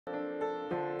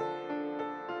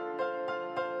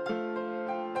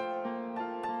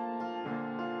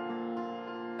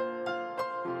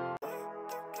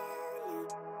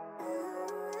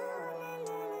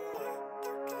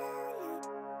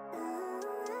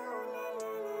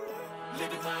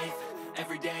living life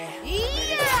every day.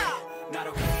 Yeah! Not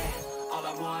okay, all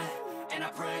I want, and I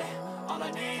pray, all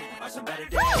I need are some better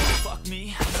days. Fuck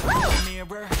me, I'm looking in the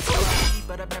mirror,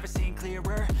 but I've never seen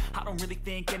clearer. I don't really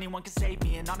think anyone can save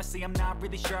me, and honestly I'm not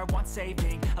really sure I want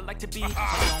saving. I like to be my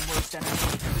own worst enemy.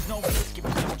 There's no risk if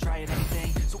you don't try at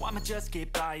anything, so I'ma just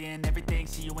keep buying everything.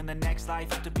 See you in the next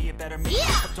life, have to be a better me.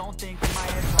 I don't think that my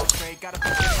head's all straight, gotta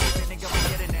fix it and go and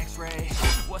get an x-ray.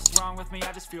 What's wrong with me?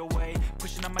 I just feel weight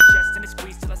pushing on my chest and it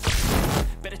squeezes till I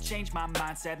suffocate. Better change my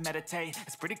mindset, meditate.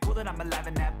 It's pretty cool that I'm alive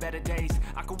and have better days.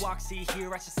 I could walk, see,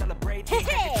 hear, I should celebrate. Think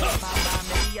I can change my mind,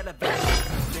 maybe elevate.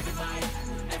 Living life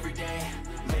every day,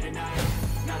 late at night,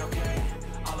 not okay.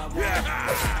 All I want,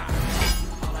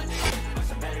 all I need are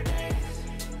some better days.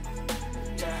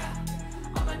 Yeah,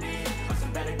 all I need are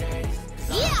some better days.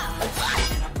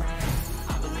 And I pray,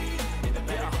 I believe in the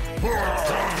better days.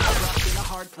 In a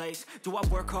hard place, do I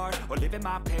work hard or live at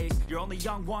my pace? You're only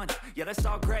young once, yeah that's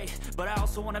all great, but I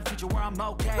also want a future where I'm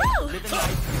okay. Living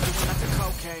life, doing lots of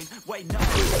cocaine. Wait no,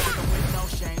 living with no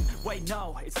shame. Wait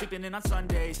no, it's sleeping in on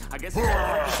Sundays. I guess it's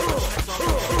hard to do, that's all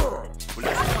okay. Well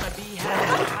I just wanna be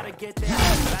happy, how to get there?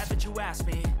 I'm glad that you asked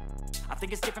me. I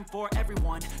think it's different for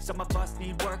everyone. Some of us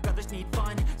need work, others need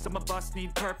fun. Some of us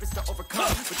need purpose to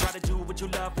overcome. But try to do what you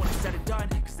love when it's said and done,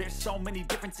 cause there's so many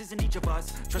differences in each of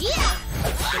us. Trust me,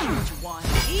 say what you want.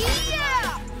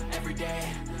 Yeah! Every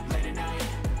day, late at night,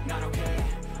 not okay.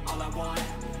 All I want,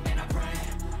 and I pray,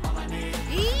 all I need.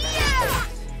 Yeah!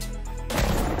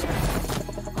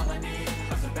 All I need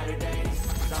are some better days.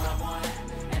 Cause all I want,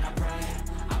 and I pray,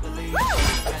 I believe.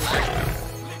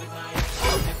 Living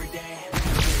life, every day,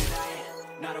 late at night,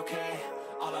 not okay.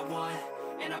 All I want,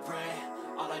 and I pray,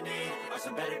 all I need are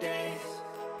some better days.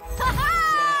 All I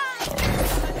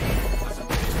need are some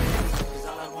better days. Cause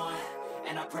all I want,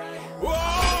 and I pray.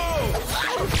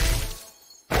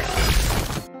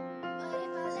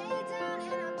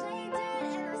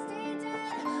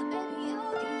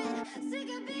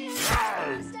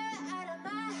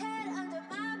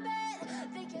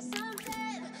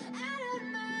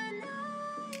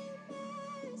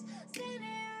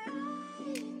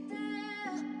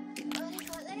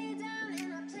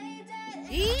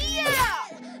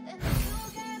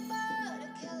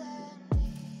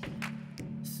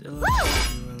 Still like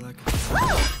you are like a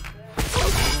child. I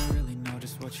don't really know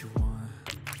just what you want.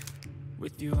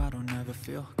 With you I don't ever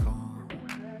feel calm.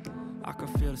 I can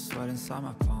feel the sweat inside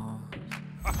my palms.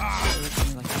 Stay with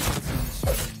me like it's on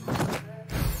the street.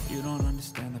 You don't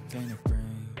understand the pain it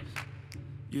brings.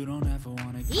 You don't ever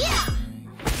wanna give me.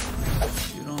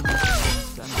 You don't ever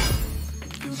understand me.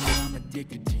 You know I'm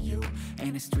addicted to you,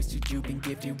 and it's twisted, you've been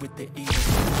gifted with the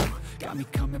evil. Got me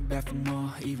coming back for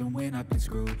more, even when I've been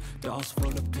screwed. Dolls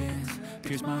full of pins,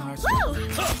 pierce my heart so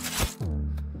through.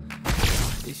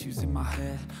 Issues in my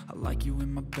head, I like you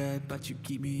in my bed, but you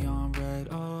keep me on red.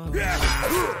 Oh,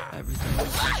 everything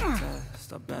is like a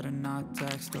test. I better not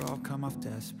text or I'll come off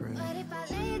desperate. But if I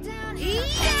lay down and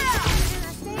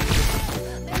I stay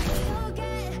dead, maybe you'll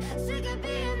get sick of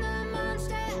being the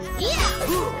monster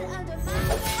under my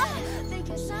bed. Think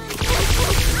you're something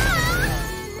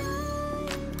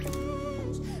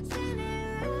standing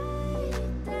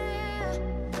right there.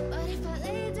 But if I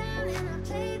lay down and I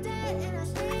play dead and I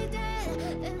stay dead,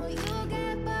 then will you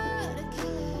get bored of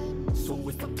killing? So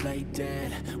if I play dead,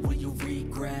 will you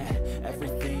regret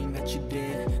everything that you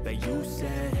did, that you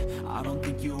said? I don't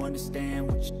think you understand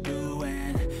what you're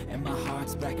doing, and my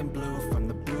heart's black and blue from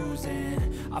the bruising.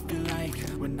 I feel like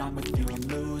when I'm with you I'm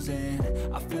losing.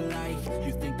 I feel like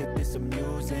you think that this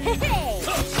amusing.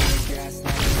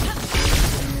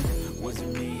 Was it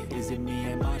me? Is it me?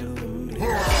 Am I deluded?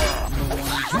 I'm the one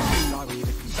who's sorry,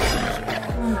 the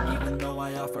confusion. Even though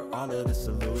I offer all of the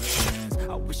solutions,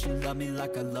 I wish you loved me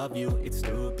like I love you. It's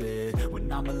stupid.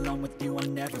 When I'm alone with you I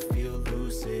never feel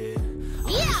lucid. I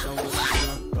wish I was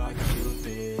struck by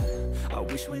Cupid. I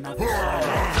wish when I feel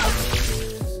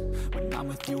this. When I'm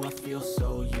with you I feel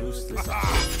so useless. I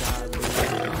think I lose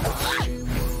my heart and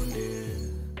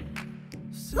wounded.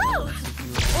 Still with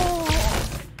you,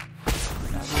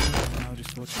 never really know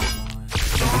just what you want.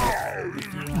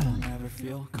 With you I don't ever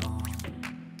feel calm.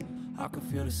 I can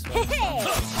feel the sweat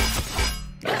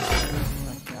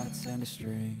like cats and a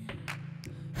string.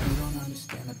 You don't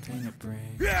understand the pain it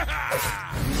brings. You don't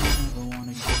ever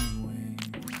wanna give me wings.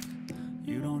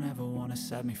 You don't ever wanna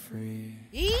set me free.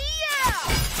 Yeah!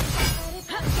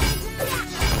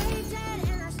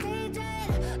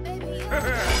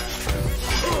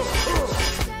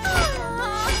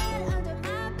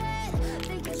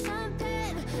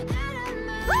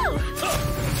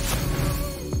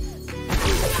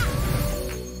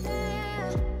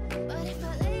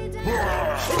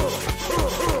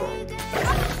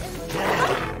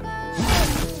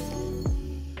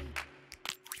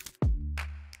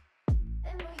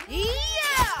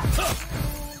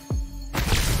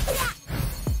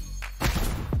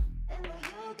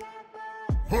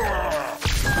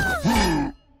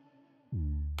 And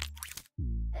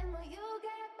when you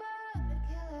get bored of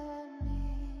killing me,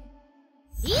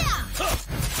 Yeah!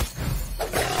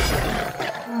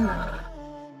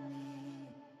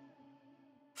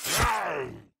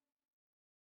 Hey!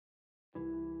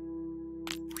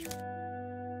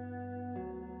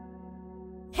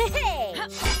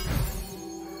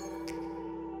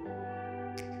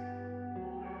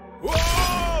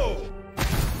 Whoa!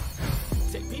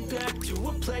 Take me back to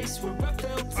a place where I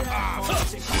felt at home.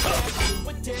 Take me back to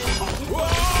a day when we were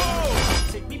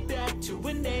Whoa! Take me back to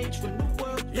an age when the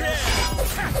world felt Yeah!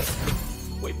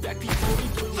 small. Way back before we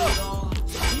blew it all.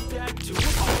 Take me back to a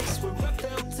place where I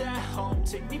felt at home.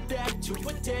 Take me back to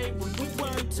a day when we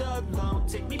weren't alone.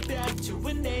 Take me back to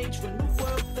an age when the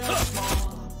world felt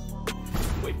small.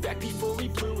 Way back before we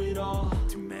blew it all.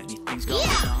 Too many things going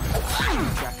on. I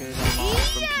lose track of them all.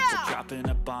 From people dropping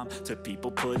a bomb to people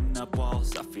putting up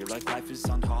walls. I feel like life is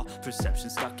on hold.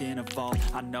 Perception stuck in a vault.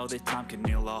 I know that time can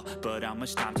heal all, but how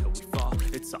much time till we fall?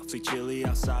 It's awfully chilly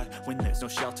outside when there's no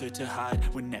shelter to hide.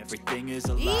 When everything is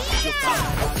alive, you'll find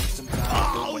that out in some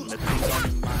time. But when the things on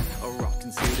your mind are all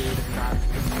considered a crime,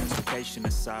 communication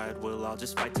aside, we'll all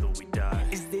just fight till we die.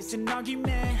 Is this an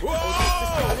argument? Or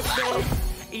just the start of it?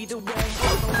 Either way, I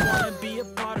don't wanna be a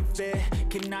part of it.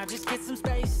 Can I just get some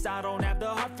space? I don't have the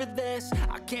heart for this.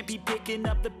 I can't be picking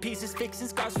up the pieces, fixing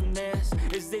scars from this.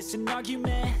 Is this an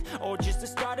argument, or just the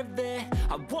start of it?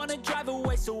 I wanna drive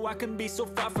away so I can be so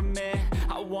far from it.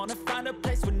 I wanna find a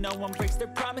place where no one breaks their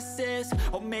promises.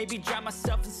 Or maybe drown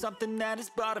myself in something that is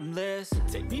bottomless.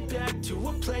 Take me back to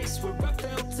a place where I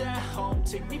felt at home.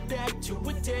 Take me back to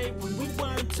a day when we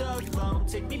weren't alone.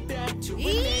 Take me back to an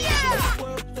age when the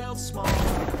world felt small.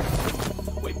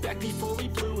 Way back before we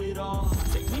blew it all.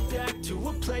 Take me back to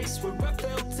a place where I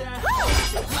felt at home.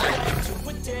 Take me back to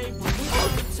a day when we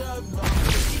weren't alone.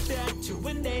 Take me back to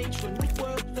an age when the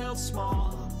world felt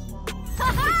small.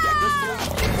 Way back before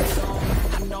we blew it all.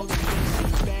 I know that things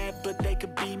seem bad, but they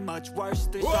could be much worse.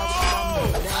 There's always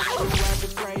someone else who has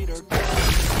a greater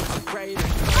curse, a greater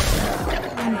curse.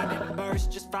 Pain and immerse,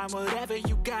 just find whatever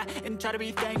you got and try to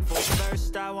be thankful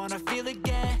first. I wanna feel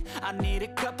again, I need a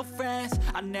couple friends.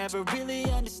 I never really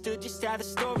understood just how the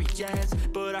story ends,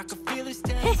 but I can feel it's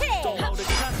tense. Don't know the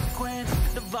consequence,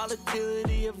 the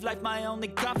volatility of life, my only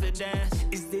confidence.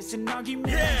 Is this an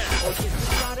argument, or just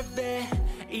the start of it?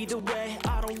 Either way,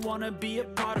 I don't wanna be a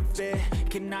part of it.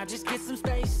 Can I just get some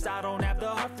space? I don't have the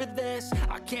heart for this.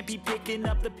 I can't be picking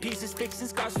up the pieces, fixing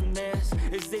scars from this.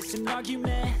 Is this an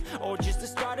argument, or just the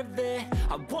start of it?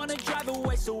 I wanna drive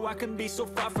away so I can be so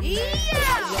far from it.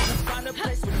 I wanna find a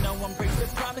place where no one breaks their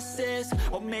promises.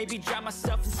 Or maybe drown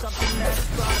myself in something that is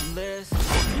bottomless.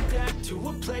 Take me back to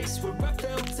a place where I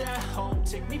felt at home.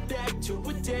 Take me back to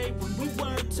a day when we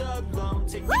weren't alone.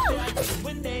 Take me back to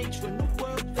an age when the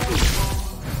world felt small.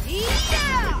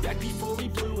 Yeah! Way back before we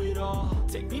blew it all.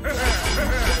 Take me back to a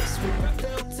place where I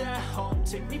felt at home.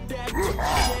 Take me back to a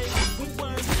day when we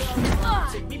weren't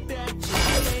alone. Take me back to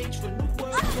an age when the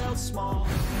world felt small.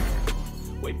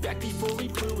 Way back before we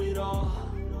blew it all.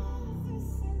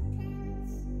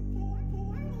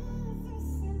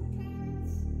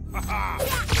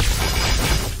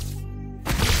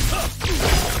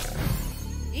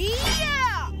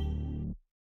 Yeah!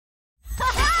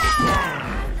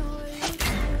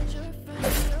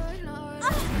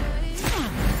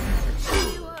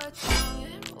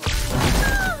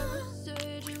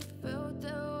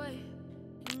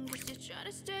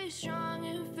 Stay strong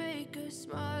and fake a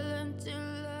smile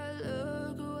until I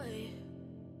look away.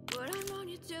 But I've known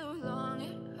you too long,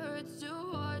 it hurts to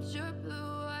watch your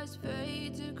blue eyes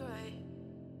fade to gray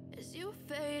as you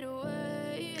fade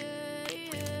away.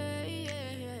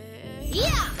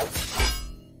 Yeah!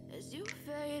 As you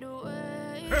fade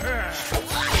away.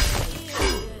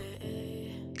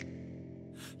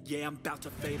 Yeah, I'm about to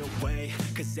fade away.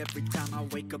 Cause every time I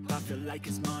wake up I feel like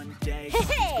it's Monday.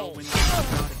 Hey! Something's going on,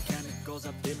 all the chemicals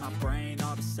up in my brain.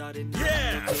 All of a sudden I'm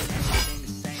not doing anything the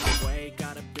same way.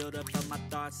 Gotta build up of my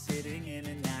thoughts sitting in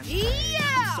an ashtray. Yeah!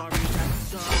 I'm sorry that I'm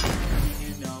so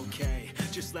being okay.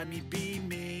 Just let me be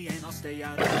me and I'll stay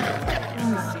out of the way.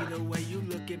 I see the way you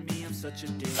look at me, I'm such a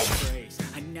disgrace.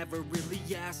 I never really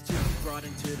asked to be brought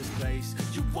into this place.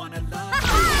 You wanna love me?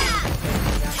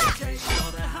 I taste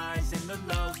all the highs and the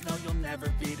lows. No, you'll never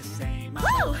be the same. I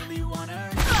don't really wanna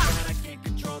hurt you, but I can't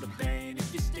control the pain.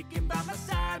 If you're sticking by my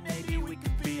side, maybe we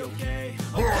could be okay.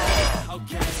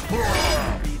 Okay,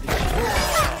 be the change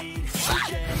I need.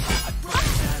 Okay, I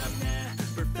promise that I've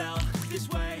never felt this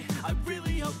way. I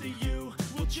really hope that you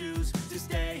will choose to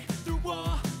stay through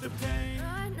all the pain.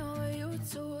 I know you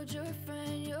told your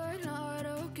friend you're not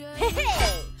okay.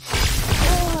 Hey!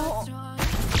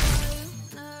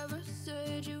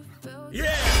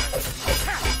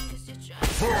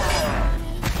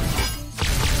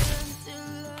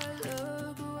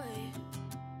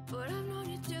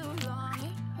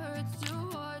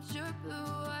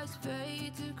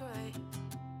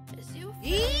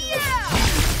 Yeah!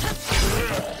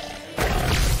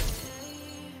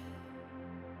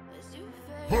 As you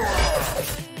fade.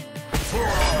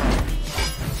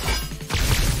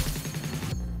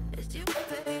 As you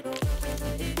fade away.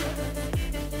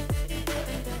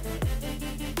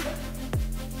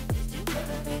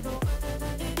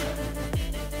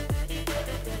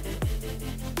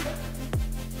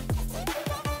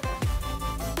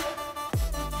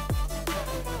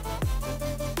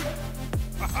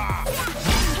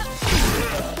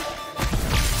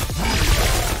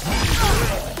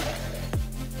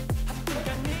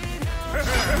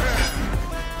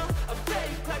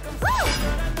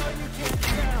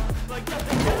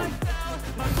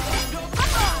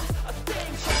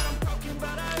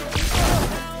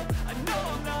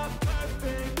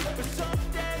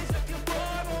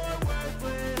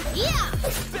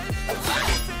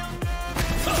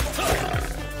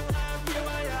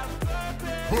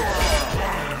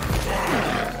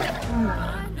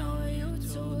 I know you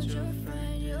told your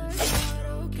friend you're not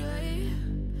okay.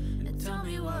 And tell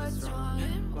me what's wrong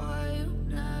and why you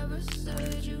never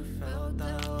said you felt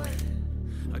that way.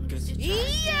 I guess you try to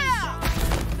stay strong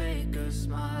and fake a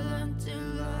smile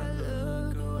until I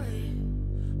look away.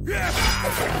 It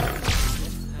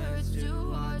hurts to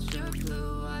watch your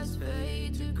blue eyes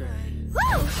fade to gray.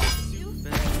 You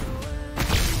fade away.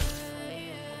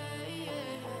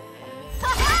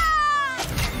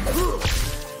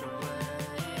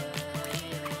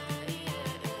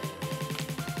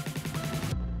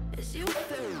 As you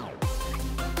fade.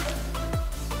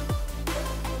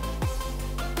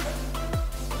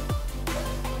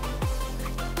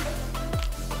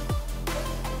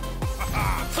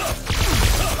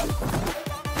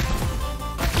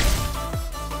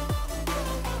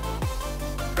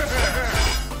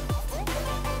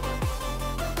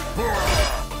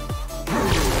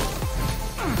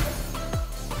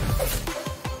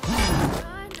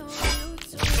 I know you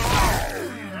told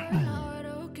me you're not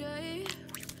okay.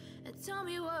 And tell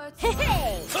me what's wrong.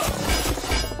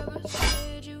 Never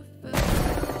said you felt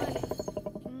that way.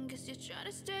 Guess you're trying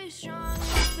to stay strong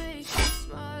and fake a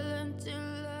smile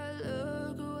until I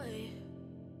look away.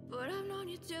 But I've known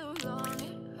you too long.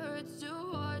 It hurts to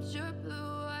watch your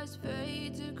blue eyes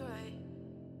fade to gray.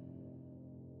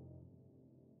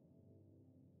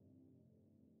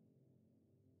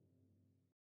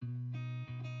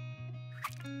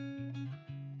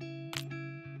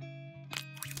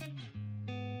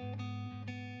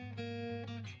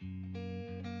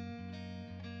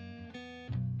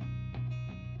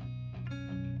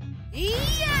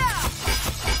 Yeah!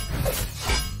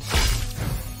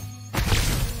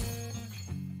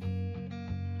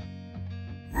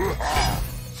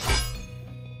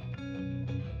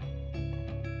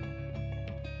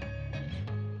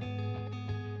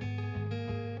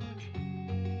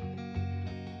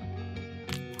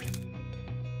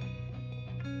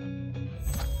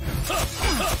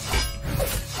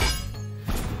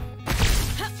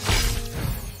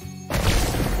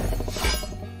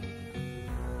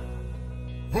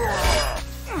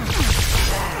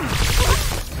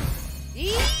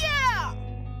 Yeah!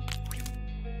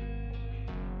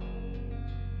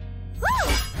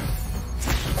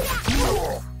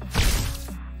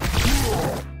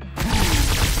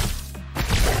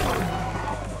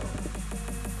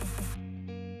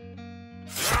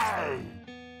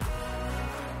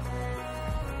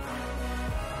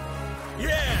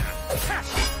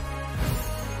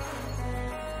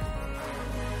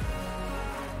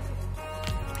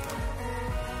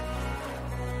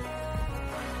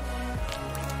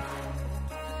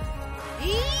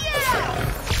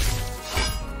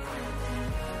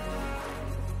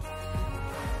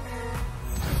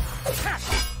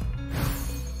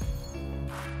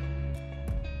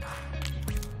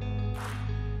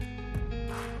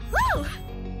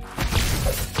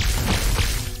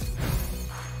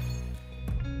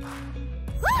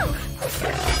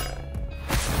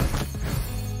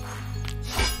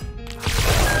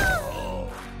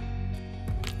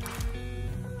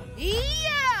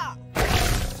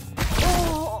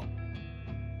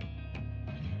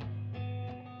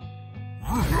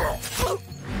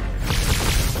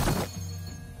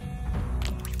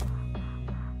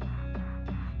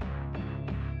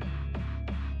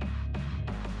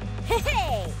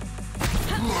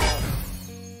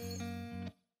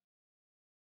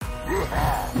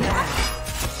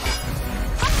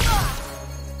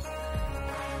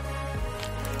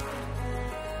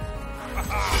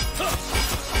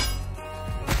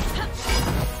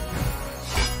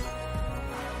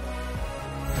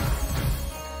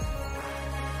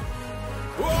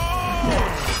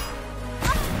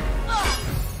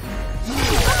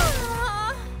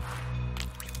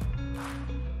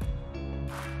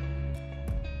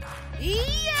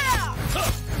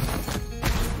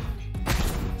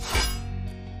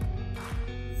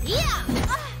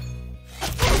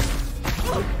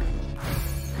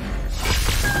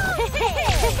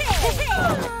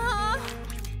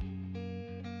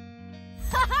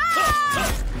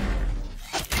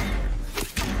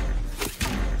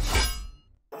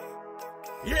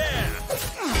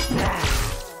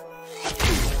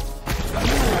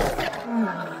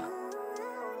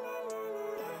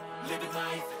 Living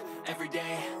life, every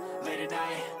day, late at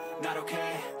night, not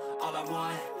okay. All I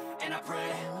want, and I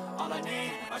pray, all I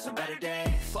need are some better days.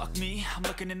 Fuck me, I'm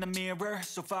looking in the mirror,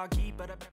 so foggy, but I've